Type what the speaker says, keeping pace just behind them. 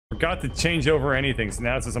forgot to change over anything, so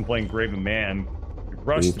now it says I'm playing Graven Man. You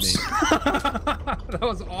rushed me. That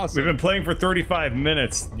was awesome. We've been playing for 35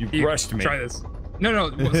 minutes. You rushed me. Try this.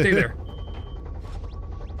 No, stay there.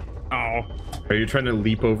 Oh. Are you trying to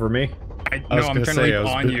leap over me? No, I'm trying to leap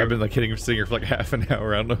on you. I've been like hitting Stinger for like half an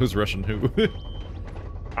hour. I don't know who's rushing who.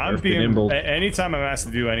 I'm being anytime I'm asked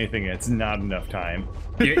to do anything, it's not enough time.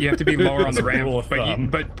 You have to be lower on the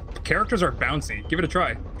ramp, but characters are bouncy. Give it a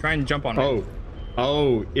try. Try and jump on me.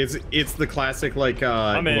 Oh, it's the classic like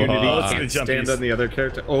I'm in. Unity, Let's can't jump stand on the other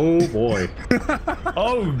character. Oh boy.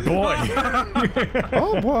 Oh boy.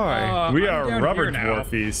 Oh boy. We are rubber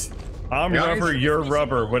dwarfies. I'm rubber, you're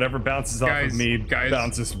rubber. Whatever bounces off of me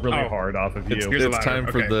bounces really hard off of you. It's time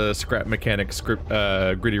for the scrap mechanic script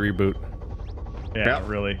gritty reboot. Yeah,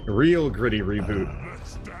 really. Real gritty reboot.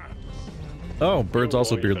 Oh, Bird's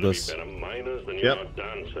also beardless. Yep.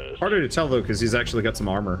 Harder to tell though, because he's actually got some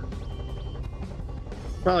armor.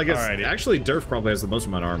 Well, I guess actually Durf probably has the most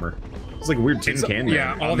amount of armor. It's like a weird tin can.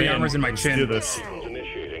 Yeah, all the armor's in my chin. Do this.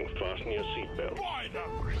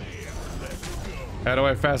 How do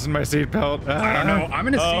I fasten my seatbelt? I don't know. I'm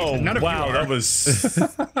in a seat. None of wow, you are. that was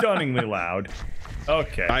stunningly loud.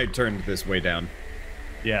 Okay. I turned this way down.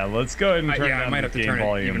 Yeah, let's go ahead and turn down I might have to turn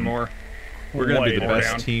it even more. We're gonna be the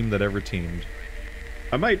best down. team that ever teamed.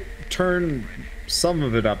 I might turn some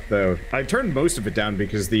of it up though. I turned most of it down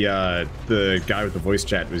because the guy with the voice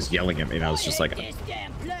chat was yelling at me, and I was just like,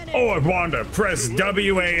 "Oh, I Wanda, press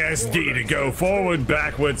WASD to go forward,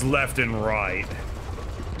 backwards, left, and right."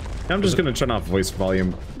 I'm just gonna turn off voice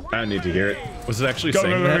volume. I don't need to hear it. Was it actually go,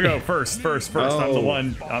 saying go, that? go, first. I'm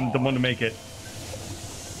the one to make it.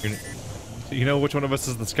 You know which one of us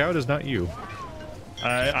is the scout is not you.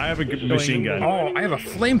 I have a machine gun. Oh, I have a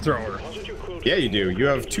flamethrower. Yeah, you do. You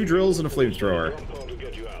have 2 drills and a flamethrower.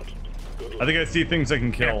 I think I see things I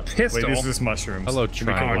can kill. Pistol. Wait, these are just mushrooms. Hello,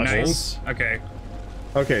 nice. Okay.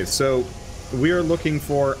 Okay, so we are looking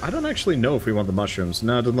for. I don't actually know if we want the mushrooms.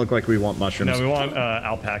 No, it doesn't look like we want mushrooms. No, we want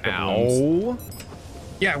alpaca blooms.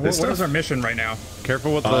 Yeah, what is our mission right now?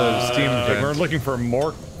 Careful with the steam vent. We're looking for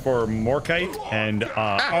morkite and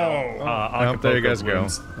there you guys go.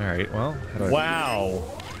 All right, well. Wow.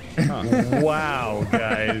 Wow,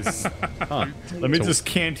 guys. Let me just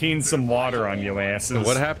canteen some water on you asses. So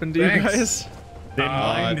what happened to you guys? They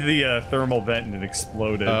mined the thermal vent and it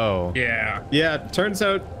exploded. Oh. Yeah. Yeah, turns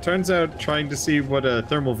out trying to see what a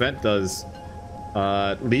thermal vent does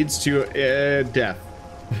leads to death.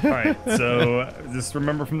 Alright, so just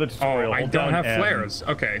remember from the tutorial. Oh, I don't have flares.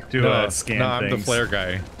 Okay. Do scan no, I'm things. the flare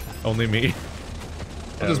guy. Only me.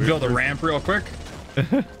 I'll just build a ramp real quick.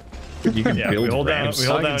 You can build we hold down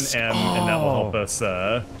ramps. M, and that will help us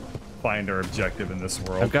find our objective in this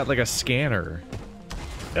world. I've got like a scanner.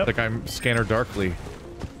 Yep. Like I'm Scanner Darkly.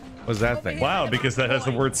 What's that thing? Wow, because that has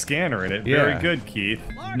the word scanner in it. Yeah. Very good, Keith.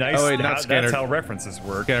 Nice. Oh, wait, not scanner. That's how references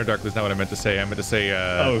work. Scanner Darkly is not what I meant to say. I meant to say.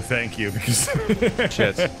 Oh, thank you. Because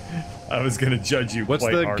shit. I was gonna judge you. What's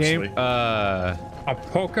quite the harshly. game? A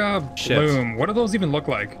polka bloom. What do those even look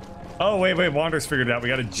like? Oh wait, Wander's figured it out. We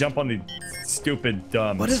gotta jump on the stupid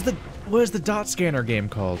dumbs. What is the dot scanner game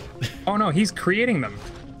called? Oh no, he's creating them.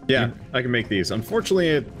 Yeah, I can make these. Unfortunately,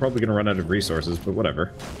 it's probably gonna run out of resources, but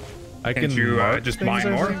whatever. I Can't can you just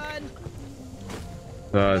mine more?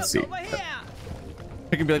 Let's see.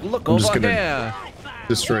 I can be like, look I'm just over gonna there.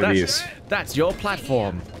 Destroy these. That's your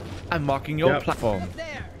platform. I'm marking your platform.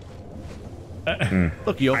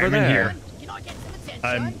 Look, you over there.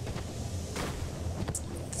 I'm.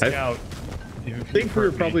 I think we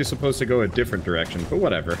were probably supposed to go a different direction, but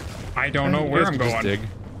whatever. I don't know where I'm going. Dig.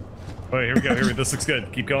 Oh, here we go. This looks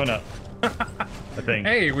good. Keep going up. I think.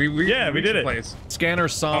 Hey, we did it. Place. Scanner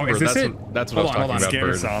somber. Oh, is this it? That's what I was talking about. Scanner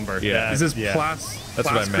Bird. somber. Yeah. Is this That's what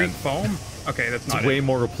I plastic meant. foam? Okay, that's not It's way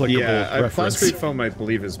more applicable. Yeah, reference. plastic foam, I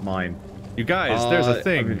believe, is mine. You guys, there's a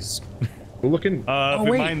thing. We're looking. If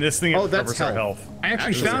we mine this thing, it recovers our health. I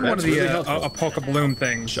actually found one of the a polka bloom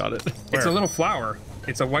things. Shot it. It's a little flower.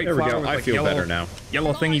 It's a white flower with like feel better now.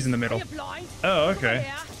 Yellow thingies in the middle. Oh,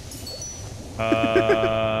 okay.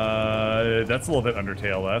 That's a little bit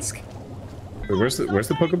Undertale-esque. Where's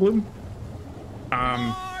the polka bloom?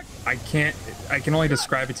 I can only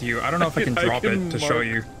describe it to you. I don't know if I can drop it to show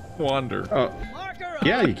you. Wander. Oh,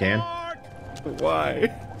 yeah, you can.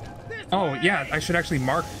 Why? Oh yeah, I should actually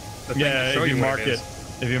mark the thing to show if you what mark it is.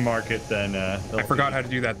 If you mark it, then I forgot how to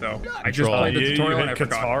do that though. I just played the tutorial and I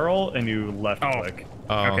forgot. Control and you left click.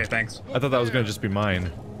 Oh. Okay, thanks. I thought that was gonna just be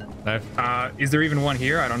mine. Is there even one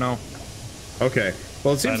here? I don't know. Okay.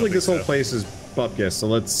 Well, it seems like this whole place is bupkis, so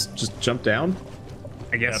let's just jump down.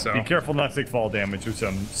 I guess so. Be careful not to take fall damage, which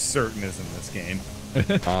I'm certain is in this game.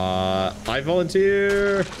 I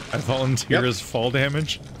volunteer. I volunteer as fall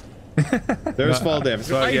damage. There's fall damage.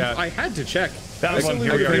 So, yeah. I had to check. That I one couldn't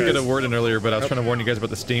here I we couldn't go. get a word in earlier, but I was trying to warn you guys about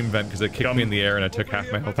the steam vent because it kicked me in the air and I took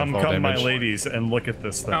half my health and fall Come, damage. my ladies, and look at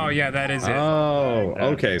this thing. Oh yeah, that is it. Oh,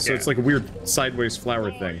 okay. So Yeah. it's like a weird sideways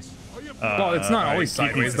flower thing. Well, it's not always Keith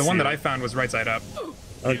needs sideways. to The one see that it. I found was right side up.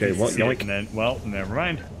 Okay, well, And then, well, never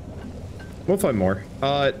mind. we'll find more.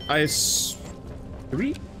 What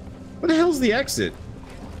the hell's the exit?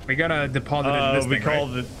 We gotta deposit it in this we thing, call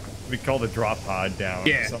right? we call the drop pod down,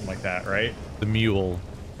 Yeah. or something like that, right? The mule.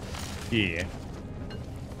 Yeah.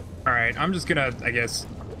 All right, I'm just gonna, I guess,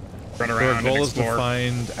 run So around our goal and is to explore.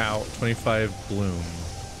 find out 25 bloom.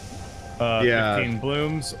 Yeah. 15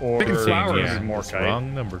 blooms or Picking flowers. yeah, more That's the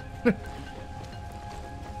wrong number.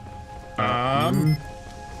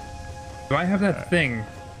 Do I have that thing?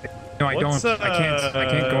 No, I What's, don't. I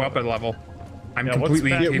can't go up a level. I'm yeah, what's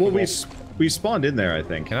completely that? Yeah, incapable. well, we spawned in there, I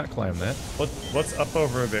think. Cannot climb that. What's up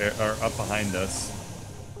over there or up behind us?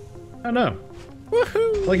 I don't know.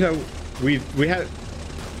 Woohoo! Like how we had.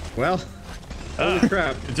 Well, holy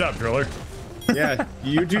crap! Good job, driller. Yeah,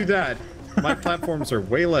 you do that. My platforms are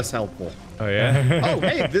way less helpful. Oh yeah. Oh,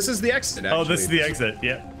 hey, this is the exit. Actually. Oh, this is the exit.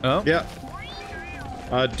 Yeah. Oh. Yeah.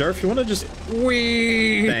 Durf, you want to just?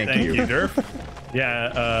 Wee. Thank Thank you. you, Durf.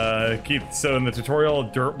 Yeah, Keith, so in the tutorial,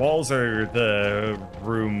 dirt walls are the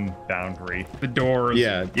room boundary. The doors.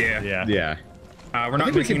 Yeah. Yeah. Yeah. Yeah, We're not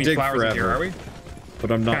think we missing can any dig flowers in here, forever. are we?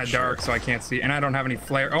 but I'm not Kind of sure. dark, so I can't see, and I don't have any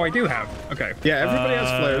flare. Oh, I do have. Okay. Yeah, everybody has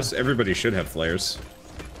flares. Everybody should have flares.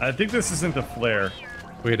 I think this isn't a flare.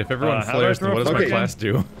 Wait, if everyone how do I flares, then throw what does a my flare? class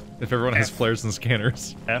do? If everyone has F. flares and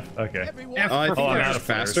scanners. F? Okay. F I for think I'm you're out just of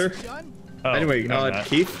flares. faster. Oh, Anyway, no, I'm not.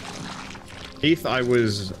 Keith, I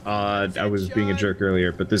was being a jerk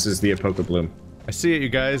earlier, but this is the Apoca Bloom. I see it, you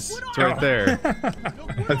guys. It's right there.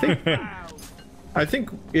 I think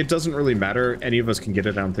it doesn't really matter. Any of us can get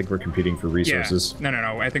it. I don't think we're competing for Yeah. resources. No.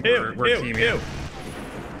 I think Ew, we're ew, teaming. ew.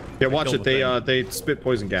 Yeah, watch Kill it. the They spit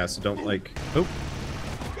poison gas. So don't like. Oh,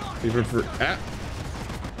 Even for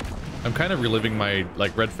I'm kind of reliving my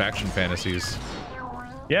like Red Faction fantasies.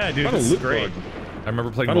 Yeah, dude, Not a this is loot great. bug. I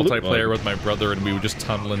remember playing Not a loot multiplayer bug. with my brother, and we would just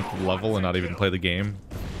tunnel into the level and not even play the game.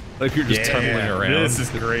 Like you're just tunneling around. This is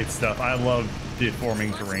great stuff. I love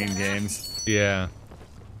deforming terrain games, Yeah.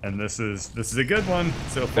 and this is a good one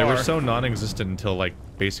so They far. were so non-existent until like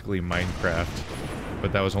basically Minecraft,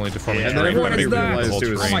 but that was only deforming Yeah. And then terrain. everybody What is that? realized it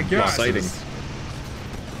was Oh my God. exciting.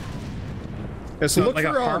 Yeah, so So look like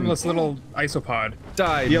for a harmless little isopod.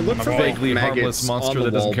 Die, Yeah, look for vaguely maggots harmless on monster the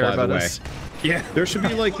that doesn't wall, care by the about way. us. Yeah. There should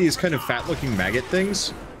be like these kind of fat-looking maggot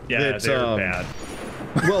things. yeah, that, they're bad.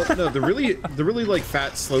 Well, no, the really like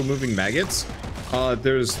fat, slow-moving maggots.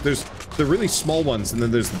 There's the really small ones, and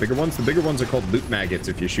then there's the bigger ones. The bigger ones are called loot maggots.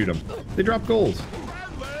 If you shoot them, they drop gold.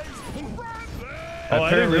 Oh, I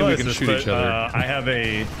didn't Apparently we realize can this, shoot but, each other. I have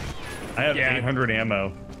Yeah. 800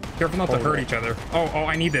 ammo. Careful not to hurt each other. Oh,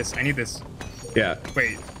 I need this. I need this. Yeah.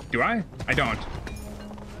 Wait, do I? I don't.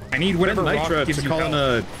 I need whatever rock Nitro gives to you call in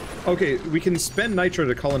health. a. Okay, we can spend nitro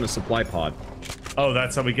to call in a supply pod. Oh,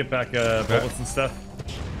 that's how we get back bullets and stuff.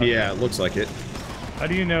 Yeah, it looks like it. How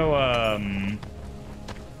do you know?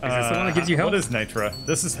 Is this the one that gives you health? What is nitra?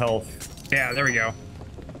 This is health. Yeah, there we go.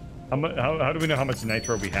 How do we know how much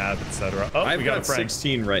nitro we have, etc.? Oh, I've we got a got friend.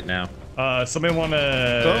 16 right now. Somebody want Oh,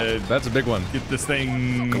 to that's a big one. get this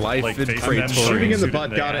thing like Glyphid facing them, Praetorian. Shooting in the shoot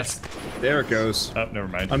butt, got ass? it. There it goes. Oh, never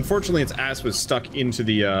mind. Unfortunately, its ass was stuck into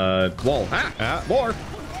the wall. Ah. More.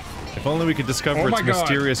 If only we could discover Oh my its God.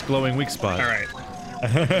 mysterious glowing weak spot. All right.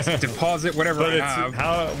 Deposit whatever But I it's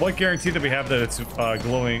have. what guarantee that we have that it's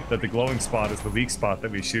glowing? That the glowing spot is the weak spot that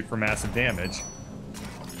we shoot for massive damage?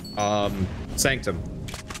 Sanctum.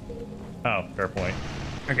 Oh, fair point.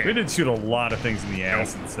 Okay. We did shoot a lot of things in the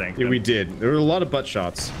ass and sink. Yeah, we did. There were a lot of butt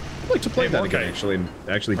shots. I'd like to play Hey, that Morkite. again, actually, and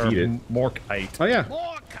actually beat it. Morkite. Oh, yeah.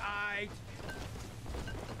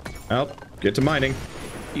 Well, get to mining.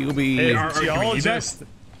 You'll be. Hey, do we need geologist.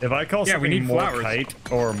 If I call Yeah, we something need flowers.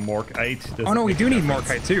 Morkite or Morkite, does Oh it no, we make do a need difference?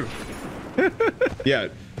 Morkite too. Yeah.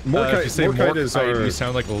 If Morkite, you say Morkite is Morkite, our... you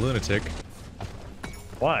sound like a lunatic.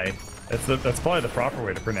 Why? That's probably the proper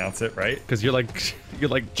way to pronounce it, right? Because you're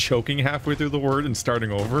like choking halfway through the word and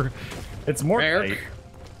starting over. It's Morkite.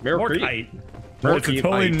 Morkite. Morkite. It's a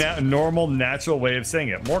totally Morkite. normal, natural way of saying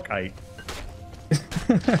it. Morkite.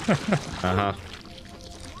 Uh-huh.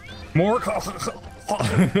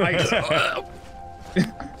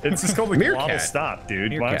 It's just called the Meerkat. glottal stop,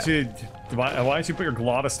 dude. Meerkat. Why don't you put your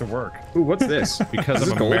glottis to work? Ooh, what's this? Because Is I'm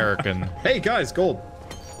this gold? American. Hey, guys, gold.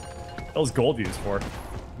 What was gold used for?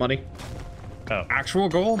 Money. Oh. Actual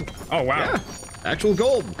gold? Oh wow. Yeah. Actual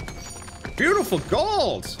gold. Beautiful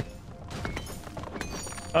gold.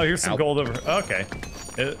 Oh, here's some gold over. Okay.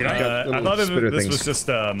 I thought this was just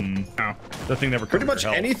the thing that Pretty much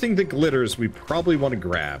anything that glitters, we probably want to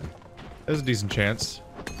grab. There's a decent chance.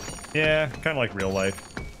 Yeah, kind of like real life.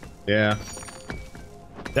 Yeah.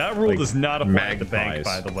 That rule Like does not apply at the bank, magpies.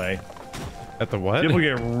 by the way. At the what? People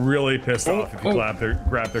get really pissed off if you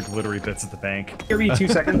grab their glittery bits at the bank. Give me 2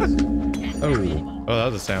 seconds. Oh. Oh, that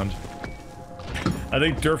was a sound. I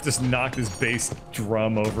think Durf just knocked his bass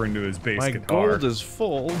drum over into his bass My guitar. gold is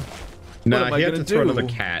full. Nah, am I he had gonna to throw do? another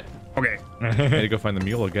cat. Okay. I had to go find the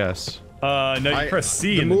mule, I guess. No, you press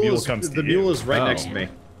C and the mule comes to The you. mule is right next to me.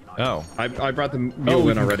 Oh. I brought the mule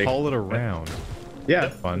we in can already. call it around. Yeah,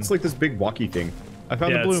 fun. it's like this big walkie thing. I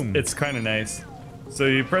found the bloom. It's kind of nice. So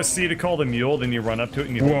you press C to call the mule, then you run up to it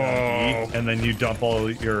and you hold down E, and then you dump all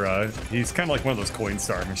your. He's kind of like one of those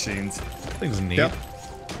Coinstar machines. Thing's neat. Yep.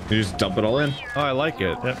 You just dump it all in. Oh, I like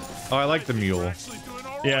it. Yep. Oh, I like the mule.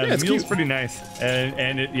 Yeah, it's the mule's cute. pretty nice,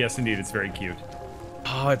 and yes, indeed, it's very cute.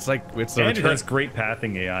 Oh, it's like it's the And it return. has great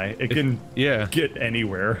pathing AI. It can Yeah. get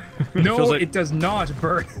anywhere. No, feels like- it does not,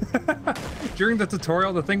 Bert. During the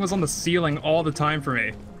tutorial, the thing was on the ceiling all the time for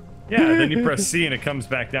me. Yeah, then you press C and it comes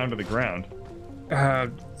back down to the ground. Yeah,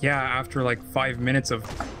 after like 5 minutes of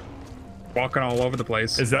walking all over the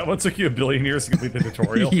place. Is that what took you a billion years to complete the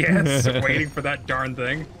tutorial? Yes, waiting for that darn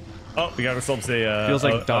thing. Oh, we got ourselves a. Feels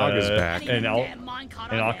like dog is back. An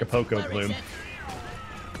Acapulco bloom.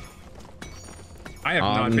 I have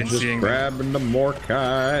not been just seeing them. grabbing the more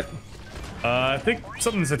cat. I think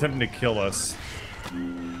something's attempting to kill us.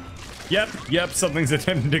 Yep, something's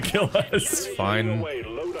attempting to kill us. Fine.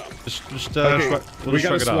 Just Okay, we'll we just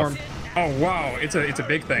got a shrug it off. swarm. Oh wow, it's a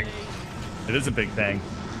big thing. It is a big thing.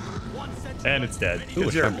 And it's dead. Ooh, a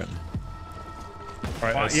Good job. shotgun. All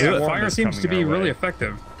right, a Yeah, swarm fire is seems to coming be our really way.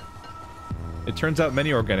 effective. It turns out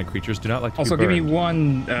many organic creatures do not like to Also, be give me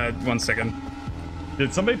burned. 1 second.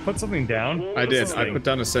 Did somebody put something down? I did. What's this I thing? put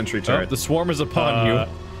down a sentry Oh, turret. the swarm is upon you.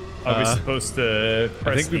 Are we supposed to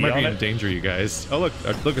press I think we E might be on in it? danger, you guys. Oh, look,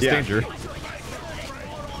 it's Yeah. danger.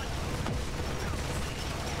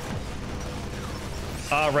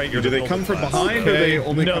 Ah, right. You're Do the they come builder from class. behind or they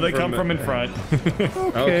only No, come they come from in front.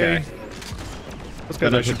 Okay. Let's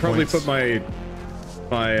Then go I should probably put my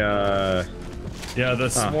Yeah, the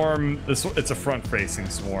swarm. It's a front-facing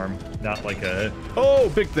swarm, not like a Oh,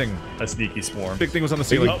 big thing. sneaky swarm. Big thing was on the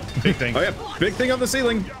ceiling. Oh, big thing. Oh yeah, big thing on the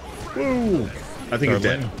ceiling. Woo! I think he's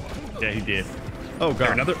dead. Yeah, he did. Oh There,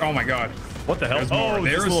 god. another. Oh my god. What the hell? There's more. Oh,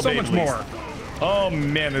 There just is little so much babies. more. Oh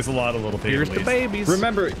man, there's a lot of little babies. Here's the babies.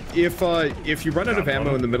 Remember, if you run out of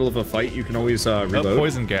ammo in the middle of a fight, you can always Oh, reload.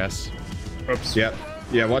 poison gas. Oops. Yep.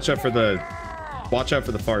 Yeah. Watch out for the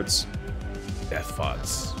farts. Death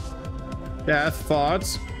thoughts. Death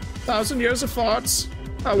farts. 1,000 years of farts.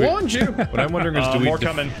 I warned you. What I'm wondering is, do we more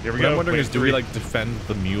coming. Here we what go. I'm wondering Wave is, do we three. like defend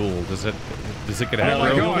the mule? Does it get Oh my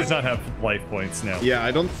The aggro? mule God. does not have life points now. Yeah, I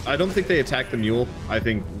don't think they attack the mule. I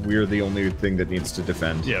think we're the only thing that needs to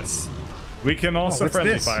defend. Yes. We can also what's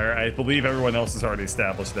friendly this? fire. I believe everyone else has already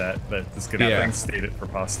established that, but this could Yeah. have state it for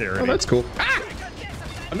posterity. Oh, that's cool. Ah!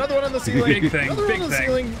 Another one on the ceiling. Big thing, Another big one on the thing.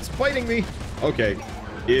 ceiling. It's biting me. Okay.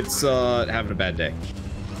 It's having a bad day.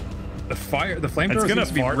 The It's flamethrower gonna seems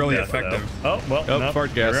to be fart really death, effective. though. Oh well, Oh, no. fart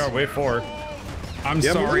Here gas. we are, wave 4. I'm Yeah, I'm a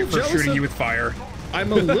sorry little for jealous shooting of- you with fire.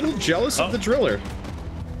 I'm a little jealous of the driller.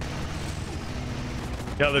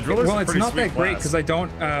 Yeah, the driller's Well, a it's pretty not sweet that great class. because I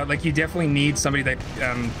don't like. You definitely need somebody that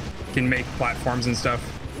can make platforms and stuff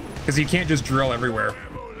because you can't just drill everywhere.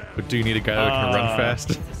 But do you need a guy that can run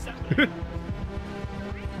fast?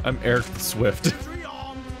 I'm Eric the Swift.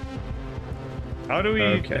 How do we?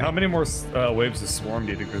 Okay. How many more waves of swarm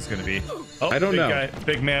do you think there's going to be? Oh, I don't big know. Guy,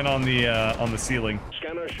 big man on the ceiling.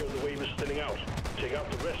 Scanner showed the wave is thinning out. Take out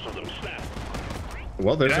the rest of them, snap.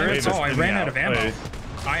 Well, there's Did I- our wave answer. is I thinning ran out of ammo. Wait.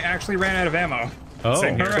 I actually ran out of ammo. Oh,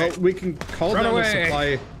 Same here. Well, we can call Run down away.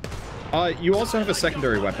 a supply. You also have a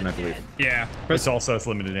secondary weapon, I believe. Yeah. Which also has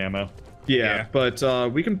limited ammo. Yeah, but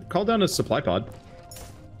we can call down a supply pod.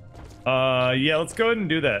 Yeah, let's go ahead and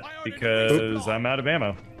do that because I'm out of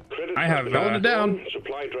ammo. I have, Calling it down.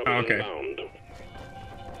 Supply drop Oh, okay. inbound.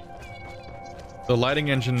 the lighting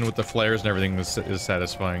engine with the flares and everything is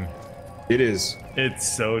satisfying. It is. It's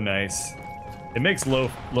so nice. It makes low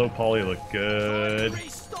poly look good.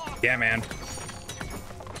 Yeah, man.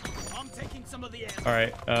 All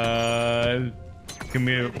right. Can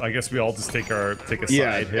we? I guess we all just take a side.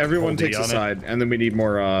 Yeah, hit, everyone hold D takes a on it. side, and then we need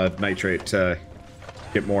more nitrate to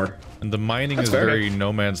get more. And the mining That's is fair. very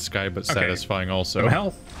No Man's Sky, but satisfying also. Some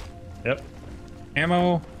health, Yep.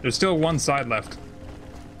 ammo. There's still one side left.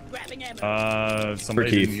 Somebody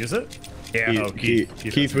Keith. didn't use it. Yeah. Oh, Keith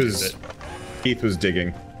Keith doesn't use was it. Keith was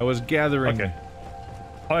digging. I was gathering. Okay.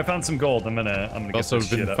 Oh, I found some gold. I'm gonna get Also this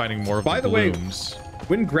been shit up. finding more of By the the way, blooms.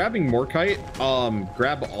 When grabbing Morkite,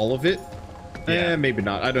 grab all of it. Yeah. Maybe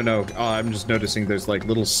not. I don't know. I'm just noticing there's like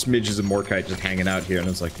little smidges of Morkite just hanging out here, and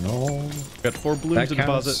it's like, no. Got 4 blooms That to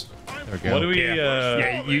counts. deposit. There we go. What do we?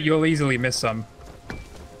 Yeah, you'll easily miss some.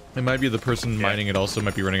 It might be the person mining it also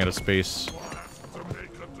might be running out of space.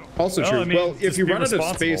 Also Well, true. I mean, Well, if just you be run out of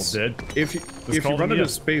responsible, space, dude. if you call run me out up.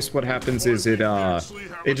 of space, what happens is it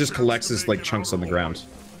just collects as like chunks on the ground.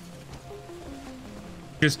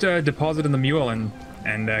 Just deposit in the mule and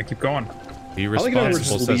keep going. Be like how we're responsible, just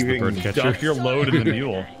says the leaving bird catcher. Dump your load in the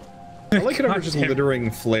mule. I like it. We're just God damn.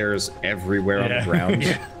 littering flares everywhere on Yeah. the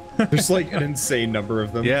ground. There's like an insane number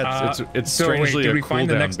of them. Yeah, it's So wait, strangely did we a find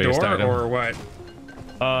the next cooldown-based door item. or what?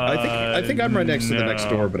 I think I'm right next to the next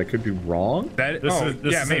door, but I could be wrong. That This oh is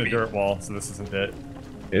yeah, isn't maybe. a dirt wall, so this isn't it.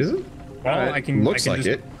 Is it? Well, I can Looks like just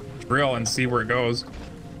it. drill and see where it goes.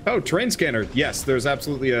 Oh, terrain scanner. Yes, there's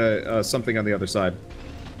absolutely something on the other side.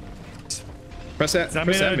 Press I'm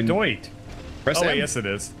press in M. a and- doit. Press Oh, M. wait, yes it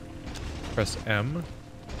is. Press M.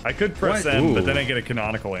 I could press What? M, but Ooh. then I get a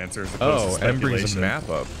canonical answer. As opposed Oh, to M brings a speculation. map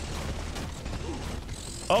up.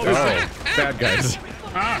 Oh, Bad guys.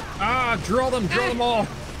 Drill them all.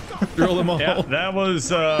 Drill them all. yeah, that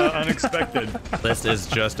was unexpected. This is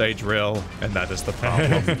just a drill, and that is the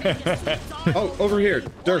problem. Oh, over here.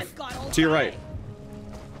 Durf. To your right.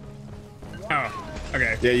 Oh,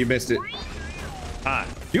 okay. Yeah, you missed it. Ah,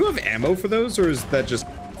 Do you have ammo for those, or is that just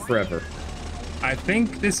forever? I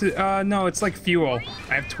think this is no, it's like fuel.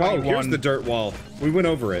 I have Oh, 21. here's the dirt wall. We went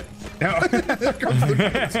over it. No.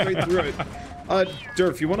 Straight through it.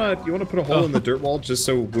 Durf, you wanna put a hole in the dirt wall just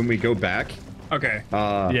so when we go back? Okay.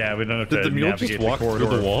 yeah, we don't have to Did the mule navigate just walk the through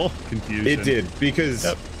corridor the wall? of confusion. It did, because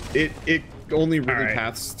it only really Alright.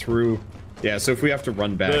 paths through. Yeah, so if we have to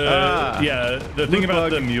run back. Yeah, the thing about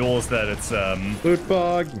the mule is that it's Loot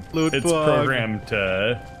bug. Loot it's bug. programmed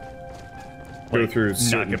to Go through not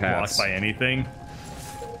certain get paths. blocked by anything.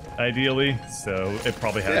 Ideally, so it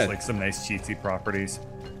probably has Yeah. like some nice cheatsy properties.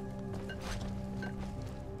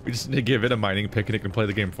 We just need to give it a mining pick and it can play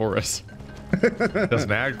the game for us. Doesn't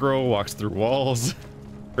aggro, walks through walls.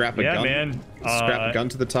 Strap a Yeah, gun. man. Strap a gun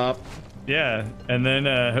to the top. Yeah, and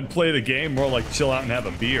then play the game more like chill out and have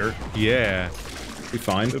a beer. Yeah. Be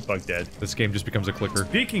fine. Good bug dead. This game just becomes a clicker.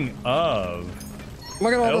 Speaking of,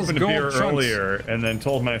 Look at all I those opened a gold beer chunks. earlier and then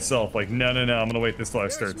told myself like, no, I'm gonna wait this till I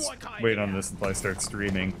start wait on this until I start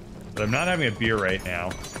streaming. But I'm not having a beer right now.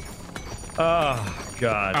 Oh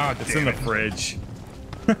God, Oh, it's damn in the it. fridge.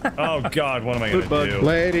 Oh God, what am I gonna do?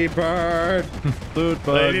 Lady Bird. Loot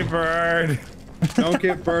bug. Lady Bird. Don't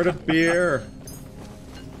give Bird a beer.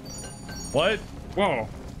 What? Whoa.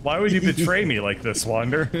 Why would you betray me like this,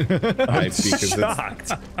 Wander? Because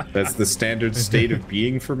Shocked. that's the standard state of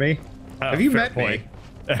being for me. Oh, Have you fair met point.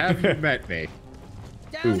 me? Have you met me?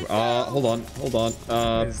 Ooh, hold on.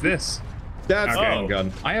 What is this? That's Okay. the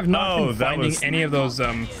gun. I have not Oh, been that finding was- any of those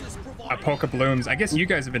Apoca blooms. I guess you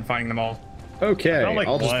guys have been finding them all. Okay, found, like,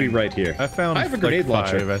 I'll just be one. right here. I found I have a like grenade 5,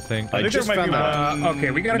 launcher. I think. I think just there might be found that. one.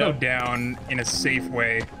 Okay, we gotta no. go down in a safe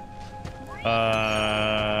way.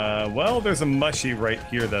 Well, there's a mushy right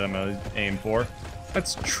here that I'm gonna aim for.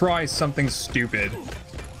 Let's try something stupid.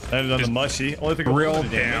 Landed on the mushy. Only thing Drill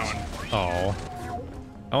down. Oh.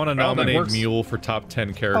 I want to that nominate works. Mule for top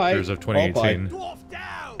 10 characters Bye. of 2018.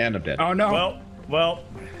 And I'm dead. Oh no. Well,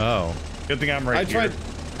 Oh. good thing I'm right here.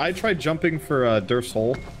 I tried jumping for Durf's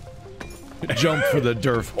hole. Jump for the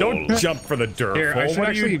Durf. Don't jump for the Durf. Here, I hole. should What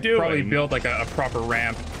are you actually doing? probably build like a proper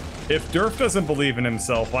ramp. If Durf doesn't believe in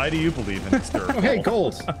himself, why do you believe in this Durf? Oh, hey, hole?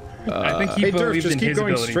 gold. I think he Hey, Durf, believes just in keep his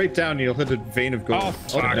going ability. straight down and you'll hit a vein of gold. Oh,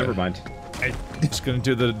 fuck. never mind. I, Just gonna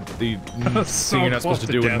do the so thing you're not supposed close to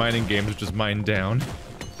to do in death. mining games, which is mine down.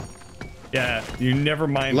 Yeah, you never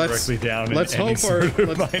mine Let's- directly down let's in any hope our- sort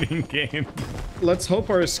of let's- mining game. Let's hope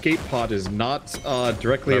our escape pod is not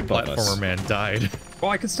directly That above platformer us. man died. well,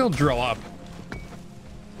 I could still drill up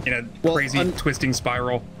in a Well, crazy twisting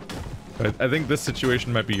spiral. I think this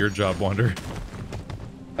situation might be your job, Wander.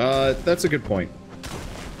 That's a good point.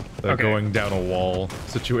 The Okay. going down a wall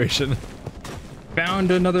situation.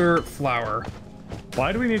 Found another flower.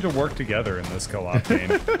 Why do we need to work together in this co-op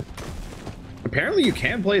game? Apparently you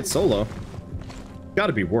can play it solo.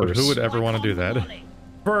 Gotta be worse. Who would ever want to do that?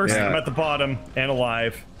 First, Yeah. I'm at the bottom and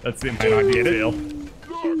alive. That's the important detail.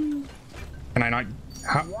 Can I not?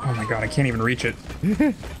 How, oh my god, I can't even reach it.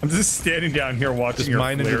 I'm just standing down here watching Just your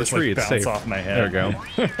mine into the flares tree, like it's bounce safe. off my There head.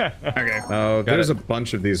 we go. Okay. Oh, there's it. a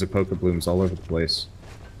bunch of these Apoca blooms all over the place.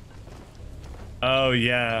 Oh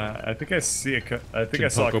yeah, I think I see I think I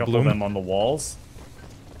saw a Poco couple bloom. of them on the walls.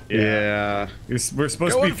 Yeah. We're supposed to be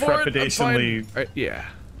Going for it, I'm trepidationgly. fine. Yeah.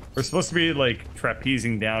 We're supposed to be like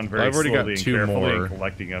trapezing down very I've already got slowly and 2 carefully more. and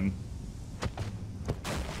collecting them.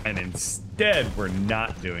 And instead, we're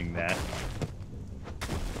not doing that.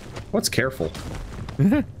 What's careful? It's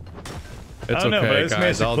I don't know, but I okay, just guys.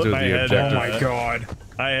 managed to I'll clip do my the head. objective. Oh my god.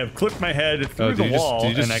 I have clipped my head through did the you just- wall, did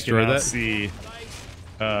you just and I can destroy now that? see,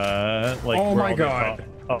 like, Oh where my all god.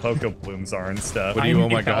 the cocoa blooms are and stuff. What do you I oh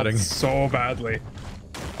my need help godding? so badly.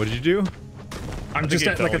 What did you do? I'm just it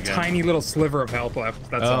at like fell a again. tiny little sliver of health left.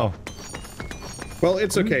 That's all. Well,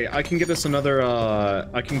 it's okay. I can get us another.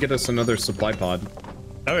 I can get us another supply pod.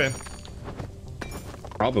 Okay.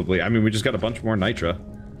 Probably. I mean, we just got a bunch more nitra.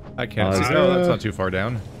 I can't see. is No, there- that's not too far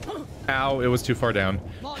down. Ow, it was too far down.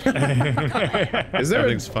 Is there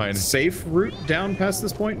Everything's a fine. safe route down past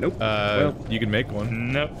this point? Nope. You can make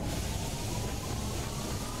one. Nope.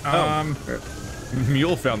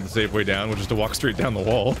 Mule found the safe way down, which is to walk straight down the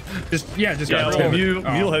wall. Just Yeah, drive well,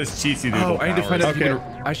 over. Mule has cheats you Oh, I need to find out if you Okay.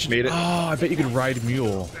 can. I should. Made it. Oh, I bet you could ride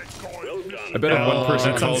Mule. I bet if Oh, one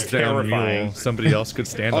person that calls sounds down terrifying. Mule, somebody else could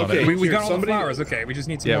stand on Okay. it. We Here, got all somebody- the flowers. Okay, we just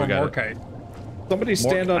need some Yeah, we got more it. kite. Somebody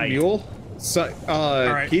stand on kite. mule. So,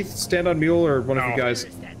 right. Keith, stand on mule, or one of No. you guys.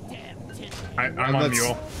 I'm on let's-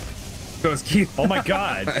 mule. So is Keith. Oh my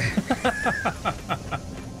god.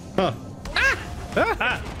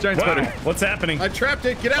 Giant Wow. spider. What's happening? I trapped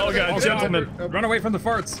it. Get out Oh of there. god, Get out. gentlemen. Run away from the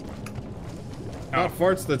farts. Not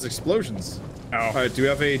farts. That's explosions. Oh, All right. Do we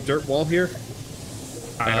have a dirt wall here?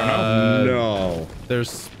 I don't know. No.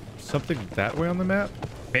 There's something that way on the map,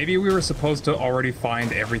 Maybe we were supposed to already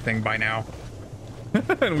find everything by now.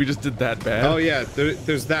 and we just did that bad. Oh yeah.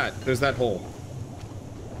 There's that. There's that hole.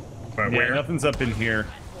 But Yeah, where? nothing's up in here.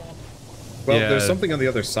 Well, Yeah, there's something on the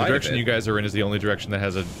other The side direction of you it. guys are in is the only direction that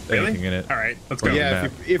has anything in it. All right, let's go. Yeah.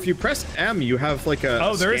 map. If you press M, you have like a.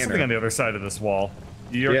 Oh, there is scanner. something on the other side of this wall.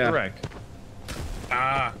 You're Yeah. correct.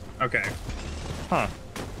 Ah, okay. Huh.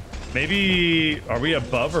 Maybe, are we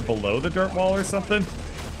above or below the dirt wall or something?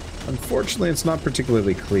 Unfortunately, it's not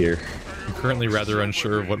particularly clear. I'm currently rather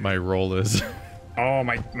unsure of what my role is. Oh,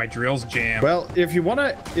 my drill's jammed. Well, if we want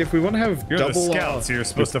to have You're double the scout, so you're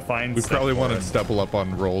supposed to find We stuff probably for want us. to double up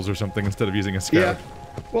on rolls or something instead of using a yeah. scout.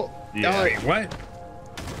 Well, Yeah. Wait, what?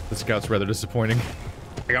 The scout's rather disappointing.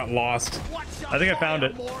 I got lost. I think I found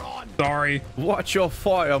it. Sorry. Watch your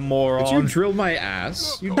fire, moron. did you drill my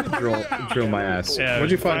ass? You did drill my ass. Yeah,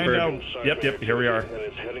 What'd you find, Bird? out? Yep, here we are. And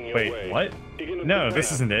it's heading your Wait, way. what? Begin a No, quick this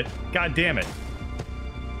map. isn't it. God damn it.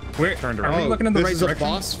 Where Turned are around. we looking in the this right is direction? a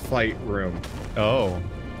boss fight room. Oh.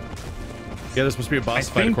 Yeah, there's supposed to be a boss I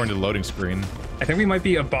fight think- according to the loading screen. I think we might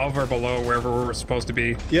be above or below wherever we're supposed to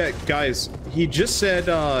be. Yeah, guys, he just said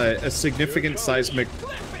a significant seismic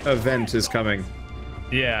event is coming.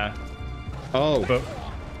 Yeah, Oh, but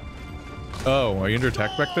Oh, are you under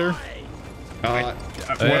attack back there? What?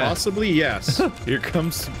 possibly yes. Here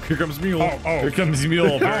comes Mule. Oh, oh. here comes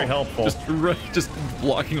Mule, very helpful. Just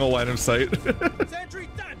blocking all line of sight.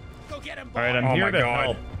 All right, I'm Oh here my to God.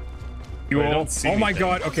 help. You But I all- don't see oh my anything.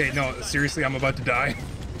 god. Okay, no, seriously, I'm about to die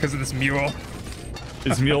because of this mule.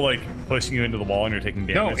 Is Mule like pushing you into the wall and you're taking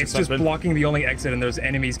damage No, or it's just something? blocking the only exit and there's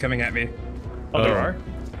enemies coming at me. Oh, there Oh. are?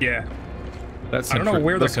 Yeah. That's I don't know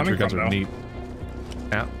where they're coming from, though. Neat.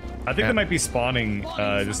 Ow. I think they might be spawning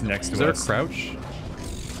just next to Is there a us. crouch?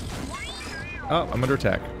 Oh, I'm under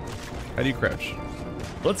attack. How do you crouch?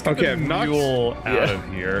 Let's get Okay, the I've knocked- Mule out Yeah. of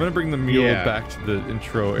I'm here. gonna bring the mule Yeah. back to the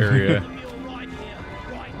intro area.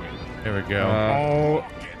 There we go.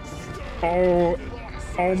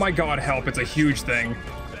 Oh my god, help, it's a huge thing.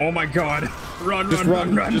 Oh my god. Run, Just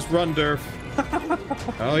run, run, just run, Durf.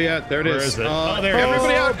 Oh yeah, there it Where is. is it? Oh, there it is.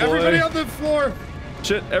 everybody out! boy. Everybody on the floor!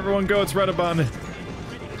 Shit, everyone go, it's Redabon.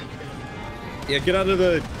 Yeah, get out of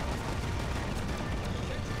the.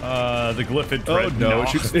 The glyphid Oh thread. no,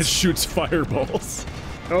 it shoots fireballs.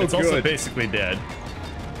 Oh, It's good. also basically dead.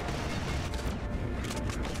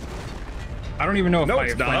 I don't even know if No, my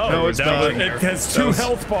it's not. flamethrower No, was it's damaging not. there. It has 2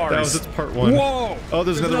 health bars. That was its part one. Whoa! Oh,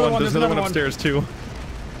 there's another one. There's another one one. upstairs too.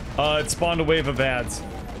 It spawned a wave of ads.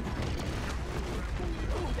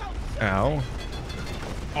 Ow.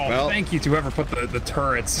 Oh, Well- thank you to whoever put the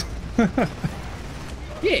turrets.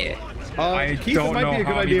 Yeah. I Keith, don't it might know be a good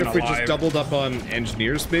how I'm idea even if we alive. just doubled up on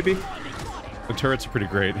engineers, maybe. The turrets are pretty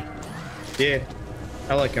great. Yeah,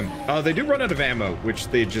 I like them. They do run out of ammo, which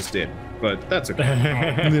they just did, but that's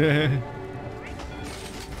okay.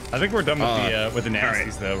 I think we're done with the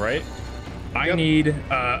nasties though, right? I Yep. need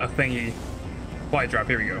a thingy. Supply drop,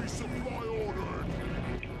 here we go.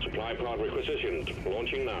 Supply pod requisitioned.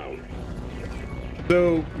 Launching now.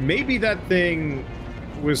 So maybe that thing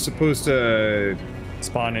was supposed to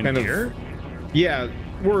Spawn in kind of. here. Yeah,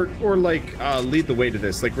 or like lead the way to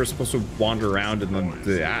this. Like we're supposed to wander around and then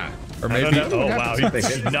Or maybe Oh wow, you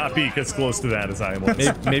should not be as close to that as I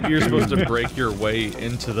was. maybe you're supposed to break your way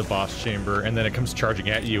into the boss chamber, and then it comes charging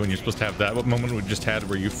at you, and you're supposed to have that moment we just had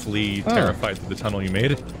where you flee terrified through the tunnel you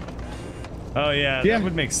made. Oh yeah, that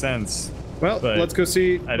would make sense. Well, But let's go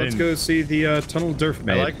see. I Let's didn't- go see the tunnel Durf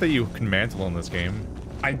made. I like that you can mantle in this game.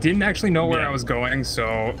 I didn't actually know where Yeah. I was going,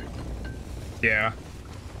 so yeah.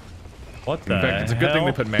 What the In fact, it's a good hell? thing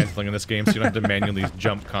they put mantling in this game, so you don't have to manually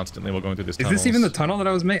jump constantly while going through this Is tunnel. this even the tunnel that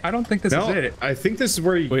I was making? I don't think this No, is it. I think this is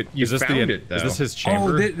where you, Wait, you is this found the it. Though. is this his Oh,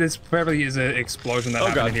 chamber? this probably is an explosion that Oh,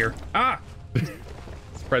 happened God. in here. Ah!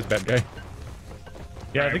 Surprise, bad guy.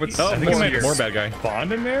 Yeah, I Alright, think, what's- I think more- it might more bad guy.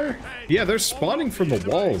 spawned in there. Yeah, they're spawning from the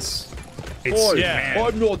walls. It's, yeah.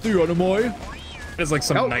 man, not the enemy. it's like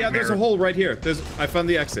some Oh nightmare. yeah, there's a hole right here. I found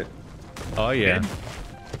the exit. Oh yeah.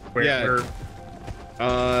 Where, yeah. where-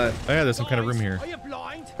 Oh yeah, there's some kind of room here.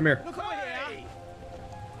 Come here.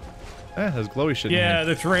 There's glowy shit in Yeah, here.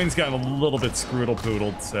 the terrain's gotten a little bit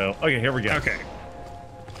scroodle-poodled, so... Okay, here we go. okay.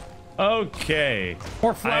 Okay.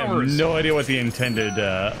 More I have flowers. no idea what the intended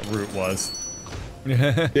route was.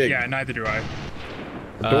 Dig. Yeah, neither do I.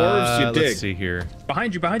 Dwarves, you dig. Let's see here.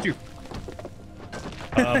 Behind you, behind you.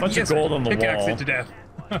 A bunch Yes, of gold on the pickaxe wall. it to death.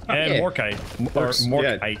 And Yeah. morkite. Or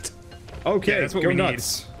Yeah. morkite. Okay, Yeah, that's what go we need.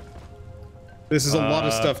 nuts. This is a lot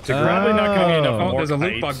of stuff to grab. Probably not gonna be enough Oh, there's a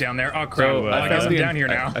loot morkite. bug down there. Oh crap! So Well, I guess I'm the down here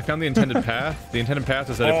now. I found the intended path. The intended path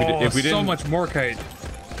is that Oh, if we didn't, so much morkite.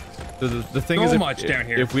 the thing so is, much down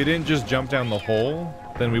here. If we didn't just jump down the hole,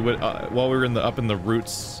 then we would. While we were up in the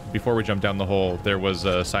roots before we jumped down the hole, there was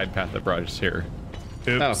a side path that brought us here.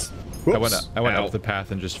 Oops. Oh. I went Ow. up the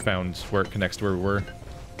path and just found where it connects to where we were.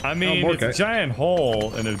 I mean, it's a morkite. giant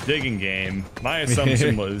hole in a digging game. My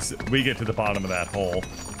assumption was we get to the bottom of that hole.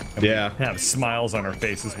 Yeah. Have smiles on our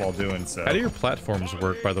faces while doing so. How do your platforms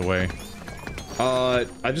work, by the way?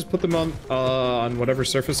 I just put them on whatever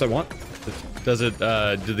surface I want. Does it?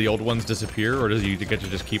 Do the old ones disappear, or does you get to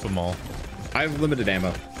just keep them all? I have limited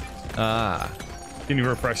ammo. Ah. Can you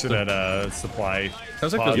refresh it at supply?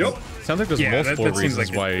 Sounds like pods? there's, sounds like there's Yeah, multiple that seems reasons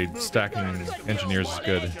like why stacking engineers is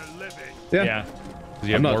good. Yeah. 'Cause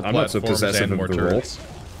you have more I'm not so platforms possessive and more of the role. turrets.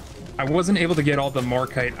 I wasn't able to get all the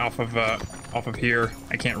morkite off of here.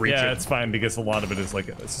 I can't reach Yeah, it. it's fine because a lot of it is like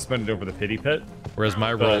suspended over the pity pit. Whereas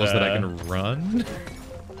my role is that I uh, can run.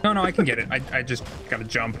 No, I can get it. I just gotta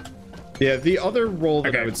jump. Yeah, the other role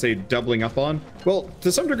that I Okay. would say doubling up on, well,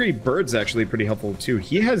 to some degree, Bird's actually pretty helpful too.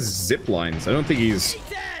 He has zip lines. I don't think he's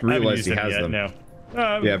I haven't realized used he them has yet, them.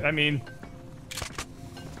 no. Yeah. I mean,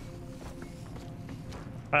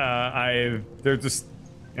 they're just,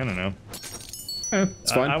 I don't know.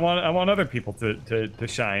 It's fine. I want other people to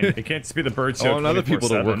shine. It can't just be the bird I show. want other people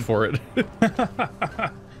to work 24/7. for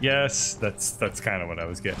it. Yes, that's kind of what I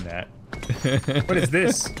was getting at. What is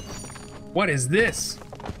this? What is this?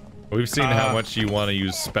 We've seen how much you want to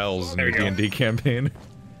use spells in There your you go. D&D campaign.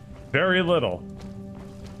 Very little.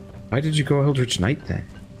 Why did you go Eldritch Knight then?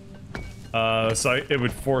 So it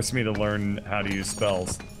would force me to learn how to use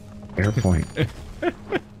spells. Fair point.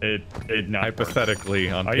 It not work. Hypothetically,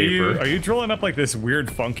 on Are paper. you drilling up like this weird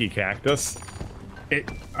funky cactus?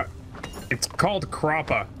 It's called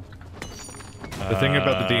Croppa. The thing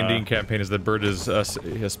about the D&D campaign is that Bird is a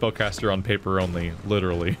spellcaster on paper only,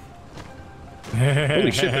 literally. Holy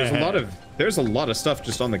shit! There's a lot of stuff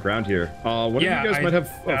just on the ground here. One of you guys might have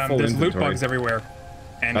a full there's loot inventory. bugs everywhere,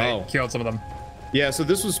 and Oh. I killed some of them. Yeah, so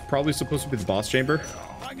this was probably supposed to be the boss chamber.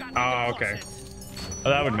 Oh, okay. Oh,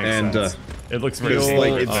 that would make And, sense. It looks very It's cool.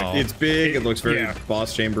 like Oh. it's big. It looks very Yeah.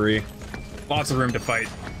 boss chambery. Lots of room to fight.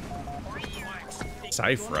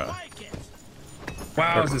 Cyphra.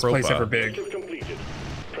 Wow, is this place Croppa. ever big? Objective completed.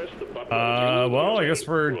 Press the button. Well, I guess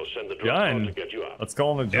we're We'll send the drop pod done. to get you up. Let's go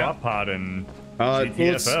on the drop pod and Well,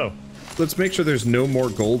 GTFO. let's make sure there's no more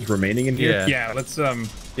gold remaining in here. Yeah. Yeah, let's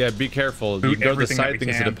Yeah, be careful. You Loot go to the everything that side we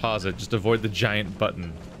things to can. deposit. Just avoid the giant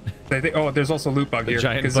button. oh, there's also loot bug The here.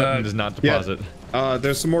 giant 'cause, button does not Yeah. deposit.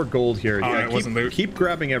 There's some more gold here. Oh, Yeah, it wasn't loot. keep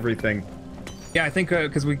grabbing everything. Yeah, I think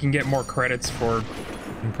because we can get more credits for.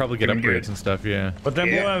 You can probably get Doing upgrades good. and stuff, yeah. But then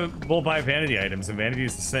Yeah. we'll buy vanity items, and vanity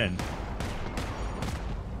is the sin.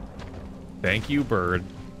 Thank you, Bird.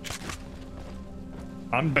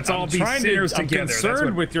 Let's I'm all be trying sinners I'm together, that's concerned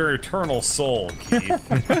what- with your eternal soul, Keith.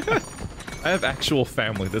 I have actual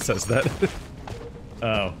family that says that.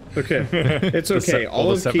 Oh. Okay, it's okay. all All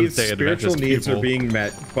the of Seventh Keith's Day spiritual Adventist needs are people. being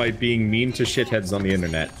met by being mean to shitheads on the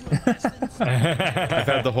internet. I've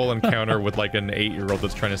had the whole encounter with like an 8-year-old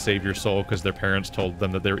that's trying to save your soul because their parents told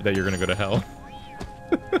them that that you're gonna go to hell.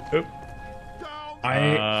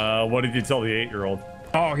 What did you tell the 8-year-old?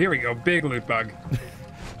 Oh, here we go. Big loot bug.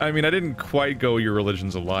 I mean, I didn't quite go your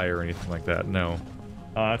religion's a lie or anything like that, no.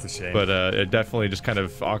 Oh, that's a shame. But it definitely just kind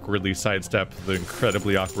of awkwardly sidestepped the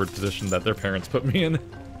incredibly awkward position that their parents put me in.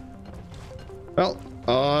 Well,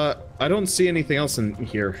 I don't see anything else in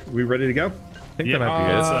here. We ready to go? I think that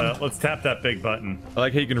might be it. Let's tap that big button. I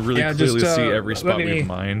like how you can really clearly see every spot we have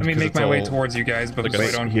mined. Let me 'cause make it's my way all- towards you guys, but Wait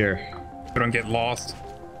we don't get lost.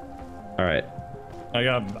 All right. I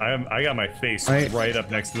got my face right up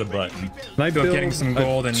next to the button. Can I Go build getting some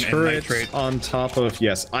gold and turret nitrate. on top of?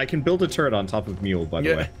 Yes, I can build a turret on top of Mule. By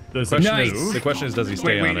the way. Does The question is, does he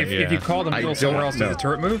stay Wait, on it? if you call them I somewhere don't else, know. does the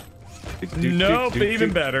turret move? Nope,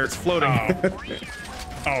 even better. It's floating.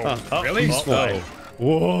 Oh, really? He's flying.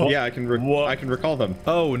 Whoa. Yeah, I can recall them.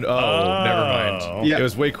 Oh, no, never mind. Yeah, It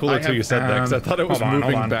was way cooler I until have- you said that, because I thought it was hold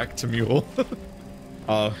moving on. back to Mule.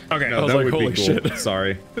 Okay. No, I was that like, would holy be cool. shit.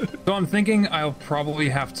 Sorry. So I'm thinking I'll probably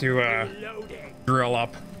have to drill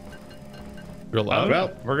up. Real loud.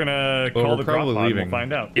 Well, We're gonna Well, call we're the drop probably pod and leaving. we'll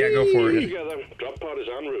find out. Yeah, go for it. Together, drop pod is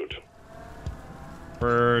en route.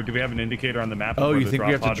 Do we have an indicator on the map? of Oh, where you the think we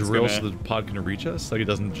drop have to pod is drill gonna- so the pod can reach us? Like it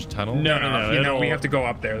doesn't just tunnel? No, You know, we it'll- have to go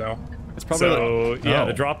up there though. It's probably So yeah, oh.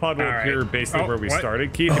 the drop pod will All right. appear basically Oh, where we what?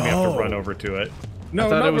 started, Keith, and we have to run over to it. no, I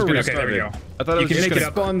thought not it was where we gonna- Okay, there we started. go. I thought it You was can just make it gonna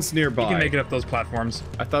up. Spawns nearby. You can make it up those platforms.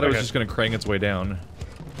 I thought it was Okay. just gonna crank its way down.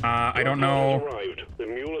 I don't Drop pod know. has arrived. The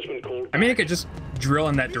mule has been called I mean, I could just drill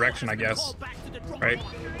in that direction, I guess. Right?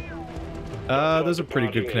 Those are pretty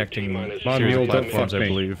good connecting on, series Mule, of don't platforms, fuck I me.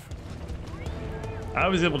 believe. I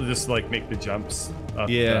was able to just like make the jumps up.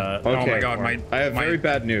 Yeah. Oh my Okay. god, I have my very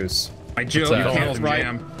bad news. Jill, that? you You can't can't ride.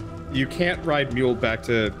 jam. You can't ride Mule back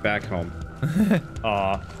home.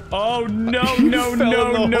 Aw. Oh no no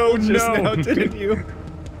no! Didn't you?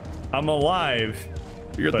 I'm alive,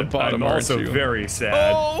 You're at the but bottom, I'm also aren't you? very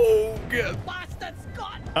sad. Oh, good.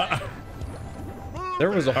 There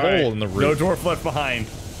was a All hole right, in the no roof. dwarf left behind.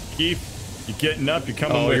 Keith, you're getting up. You're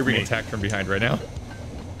coming Oh, with you're being me. attacked from behind right now.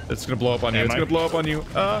 It's gonna blow up on you. Am It's I? gonna blow up on you.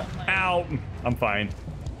 Ow! I'm fine.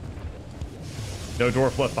 No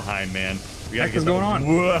dwarf left behind, man. We gotta What the heck is get going on?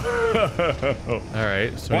 Whoa! All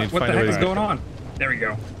right, so we need to What find the a way heck is to- going on? There we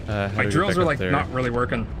go. how do My we get drills back are up like there? not really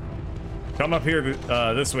working. Come up here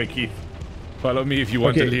this way, Keith. Follow me if you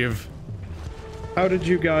want Okay. to leave. How did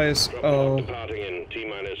you guys? drop Oh, pod departing in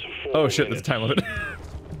T-minus 4 Oh shit, there's a time limit.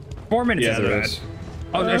 4 minutes yeah, isn't there bad. is.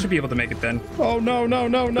 Oh, I should be able to make it then. Oh no no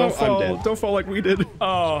no no! Don't fall. I'm dead. Don't fall like we did.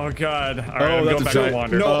 Oh god! All right, Oh, I'm that's going a back giant- to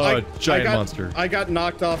wander. No, Oh, I, a giant I got, monster. I got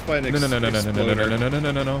knocked off by an No, no, no, no, no, no, no, no, no, exploder. no, no,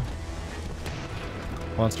 no, no, no.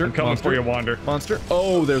 Monster. I'm coming monster, for you, Wander. Monster.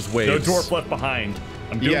 Oh, there's No waves. dwarf left behind.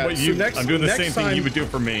 I'm doing Yeah, what so you. next- I'm doing the next same thing you time- would do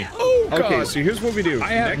for me. Oh god. Okay, so here's what we do. I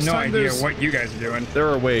have Next no time idea there's what you guys are doing. There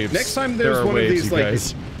are waves. Next time there there's are one of waves, these you like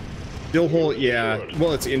guys. still hole. Yeah,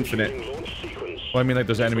 well, it's infinite. launch sequence. Well, I mean, like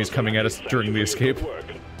there's enemies coming at us during the escape.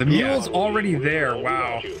 The mule's already there.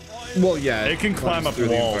 Wow. Well, yeah. It can climb up through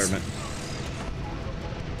the walls. environment.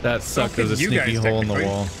 That sucked. There's a you sneaky guys, hole in the technically.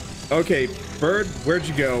 wall. Okay, Bird, where'd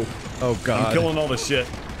you go? Oh I'm god. killing all the shit.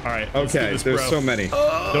 All right. let's do Okay, this, there's bro. so many. No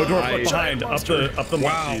dwarf I- left behind. Up the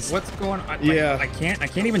Wow, munchies. what's going on? Yeah. I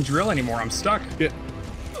can't even drill anymore. I'm stuck. Yeah.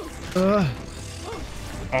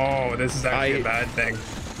 Oh, this is actually I- a bad thing.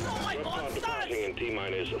 Drop pod departing in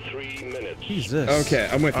T-minus 3 minutes. Jesus. Okay,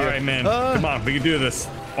 I'm with you. All right, man. Come on, we can do this.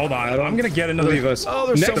 Hold on. I don't I'm gonna get another. believe us. Oh,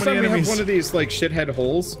 there's so Next many time we enemies. have one of these like shithead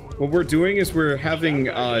holes, what we're doing is we're having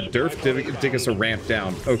Durf dig us a ramp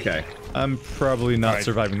down. Okay. I'm probably not Alright.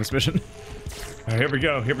 surviving this mission. All right, here we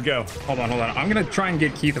go. Here we go. Hold on. I'm gonna try and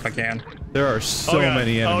get Keith if I can. There are so God.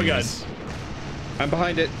 many Oh, enemies. I'm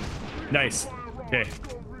behind it. Nice. Okay.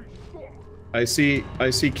 I see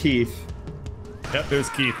Keith. Yep, there's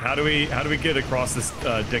Keith. How do we get across this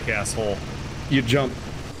dick asshole? You jump.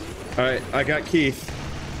 All right, I got Keith.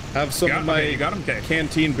 Have some of my You got him? Okay.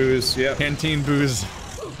 canteen booze. Yeah. Canteen booze.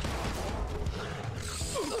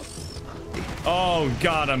 Oh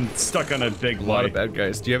god, I'm stuck on a big A lot light. of bad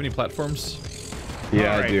guys. Do you have any platforms?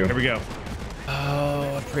 Yeah, All I right, do. Here we go.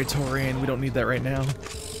 Oh, a Praetorian. We don't need that right now.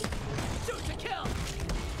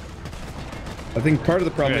 I think part of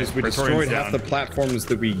the problem Okay, is we Praetorian's destroyed half down. the platforms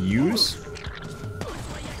that we use.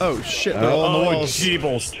 Oh shit, they're all on the Oh, walls.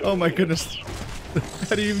 jeebles. Oh my goodness.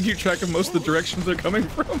 How do you even keep track of most of the directions they're coming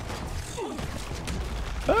from?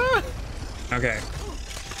 Ah! Okay.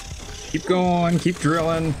 Keep going. Keep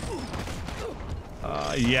drilling.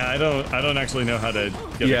 Yeah, I don't actually know how to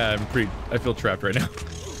get Yeah, I feel trapped right now.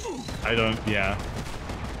 I don't, yeah.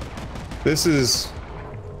 This is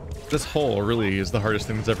This hole really is the hardest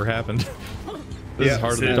thing that's ever happened. This yeah, is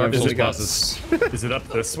harder than and Dark I've Souls only got bosses. Is it up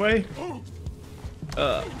this way?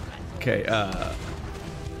 Okay,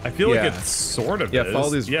 I feel Yeah. like it's sort of yeah, is. follow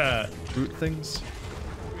these Yeah. root things.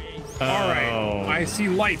 All right, I see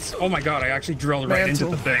lights. Oh my god, I actually drilled right into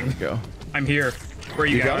the thing. Go. I'm here. Where are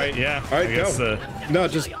you You got guys? it? Yeah. All right, I guess, go. No,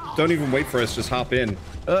 just don't even wait for us. Just hop in.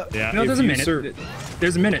 yeah. No, there's a you minute.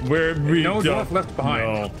 There's a minute. Where we no don't- Dwarf left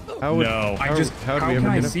behind. No. How would- No. I just. how How would we ever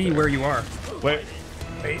can I get up see there? where you are? Wait.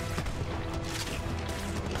 Wait.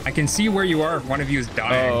 I can see where you are. One of you is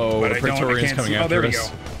dying. Oh, but the I don't. I Praetorian's can't coming see. Oh, there after we us.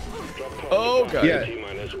 go. Oh god. Yeah.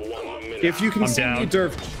 T-minus 1 minute. If you can I'm see down. me,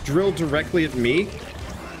 Durf, drill directly at me.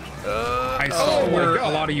 I saw oh my where a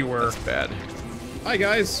God. lot of you were. Bad. Hi,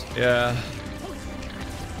 guys. Yeah.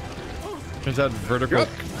 Turns out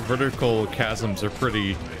vertical chasms are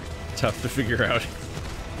pretty tough to figure out.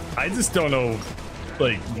 I just don't know,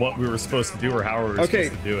 like, what we were supposed to do or how we were Okay.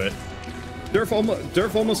 supposed to do it.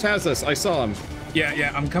 Durf almost has us. I saw him.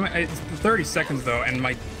 Yeah, I'm coming. It's 30 seconds though, and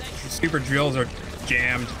my super drills are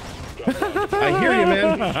jammed. I hear you,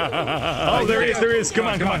 man. Oh, there he is. There he is. Come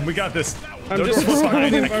on. We got this. I'm Don't just look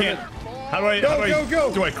behind. following I can't. How do I?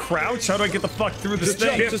 Go. Do I crouch? How do I get the fuck through this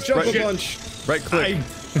Just thing? jump a bunch. Right click.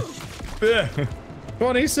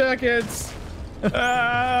 20 seconds. I'm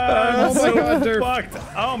Oh my so God, Durf. fucked.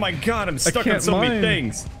 Oh my god, I'm stuck can't on so many mine.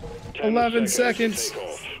 things. 11 seconds.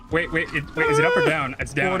 Wait, is it up or down?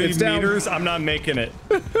 It's down. 40 It's down. meters. I'm not making it.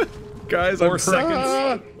 Guys, 4 I'm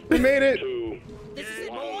seconds. We made it. 2.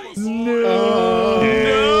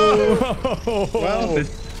 No. Well,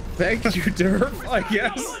 thank you, Durf, I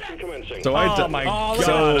guess. Commencing. So I Oh my god.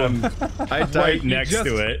 So I died right next just-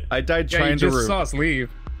 to it. I died Yeah, you trying to just saw us leave.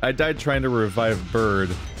 I died trying to revive Bird,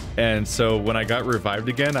 and so when I got revived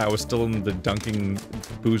again, I was still in the dunking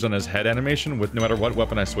booze on his head animation with no matter what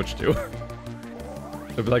weapon I switched to.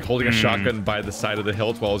 It'd be like holding a shotgun by the side of the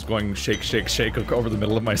hilt while I was going shake, shake, shake over the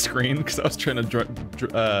middle of my screen because I was trying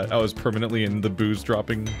to. I was permanently in the booze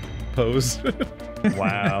dropping pose.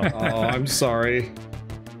 Wow. Oh, I'm sorry.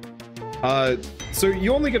 So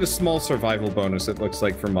you only get a small survival bonus, it looks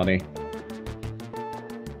like, for money.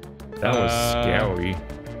 That was scary.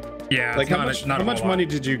 Yeah, Like, it's how not much, a, not how a much whole money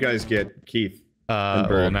lot. did you guys get, Keith? Well,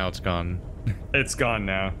 Bird. now it's gone. It's gone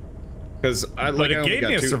now. Because I But I it only gave got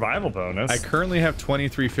me a 2. survival bonus. I currently have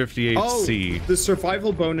 2358 Oh, C. the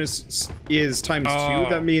survival bonus is times 2. Oh.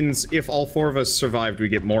 That means if all 4 of us survived, we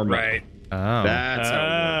get more money. Right. Oh. That's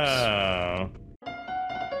how it works. Oh.